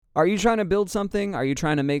Are you trying to build something? Are you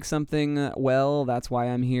trying to make something? Well, that's why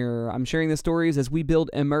I'm here. I'm sharing the stories as we build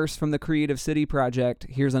Immerse from the Creative City Project.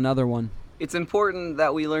 Here's another one. It's important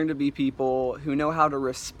that we learn to be people who know how to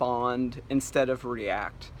respond instead of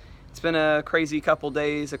react. It's been a crazy couple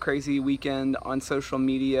days, a crazy weekend on social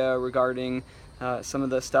media regarding some of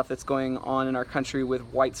the stuff that's going on in our country with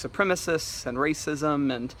white supremacists and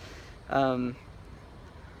racism. And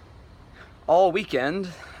all weekend,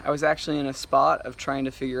 I was actually in a spot of trying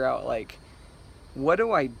to figure out, like, what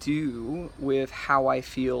do I do with how I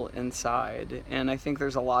feel inside? And I think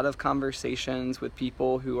there's a lot of conversations with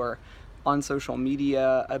people who are on social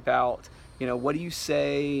media about, what do you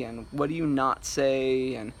say and what do you not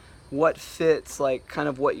say and what fits, like, kind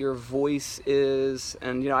of what your voice is.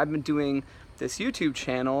 And, I've been doing this YouTube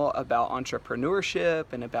channel about entrepreneurship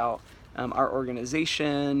and about our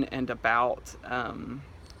organization and about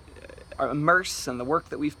our Immerse and the work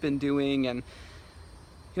that we've been doing. And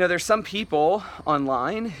there's some people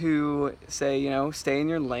online who say, stay in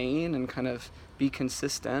your lane and kind of be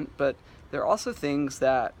consistent, but there are also things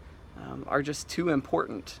that are just too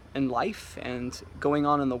important in life and going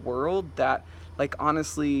on in the world that, like,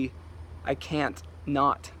 honestly, I can't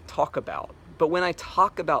not talk about. But when I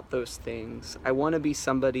talk about those things, I want to be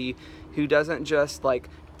somebody who doesn't just, like,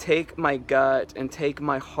 take my gut and take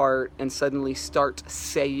my heart and suddenly start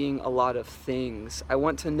saying a lot of things. I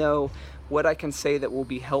want to know what I can say that will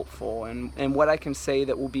be helpful and what I can say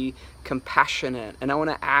that will be compassionate. And I want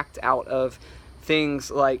to act out of things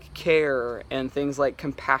like care and things like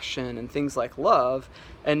compassion and things like love,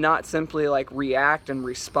 and not simply like react and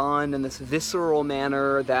respond in this visceral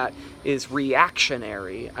manner that is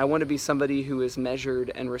reactionary. I want to be somebody who is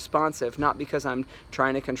measured and responsive, not because I'm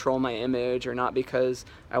trying to control my image or not because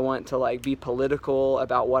I want to, like, be political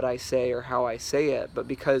about what I say or how I say it, but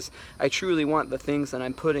because I truly want the things that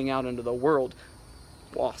I'm putting out into the world,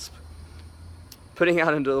 putting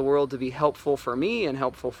out into the world to be helpful for me and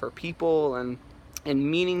helpful for people and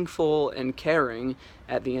meaningful and caring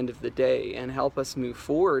at the end of the day, and help us move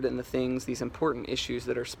forward in these important issues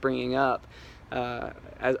that are springing up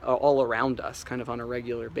all around us kind of on a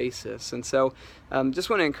regular basis. And so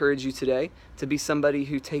just want to encourage you today to be somebody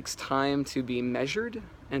who takes time to be measured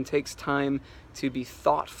and takes time to be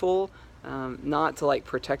thoughtful, not to, like,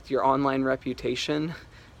 protect your online reputation,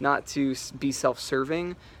 not to be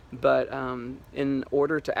self-serving, but in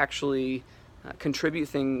order to actually contribute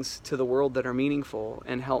things to the world that are meaningful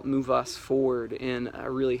and help move us forward in a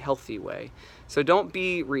really healthy way. So don't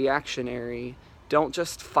be reactionary. Don't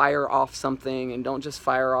just fire off something, and don't just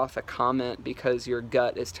fire off a comment because your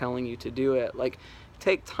gut is telling you to do it. Like,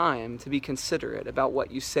 take time to be considerate about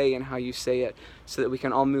what you say and how you say it so that we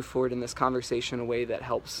can all move forward in this conversation in a way that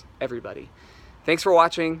helps everybody. Thanks for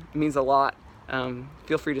watching. It means a lot.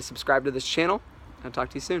 Feel free to subscribe to this channel. I'll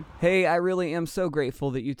talk to you soon. Hey, I really am so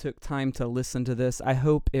grateful that you took time to listen to this. I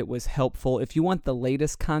hope it was helpful. If you want the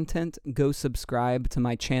latest content, go subscribe to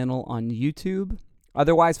my channel on YouTube.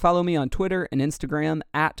 Otherwise, follow me on Twitter and Instagram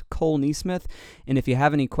 @Cole Neesmith. And if you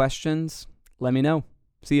have any questions, let me know.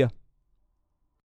 See ya.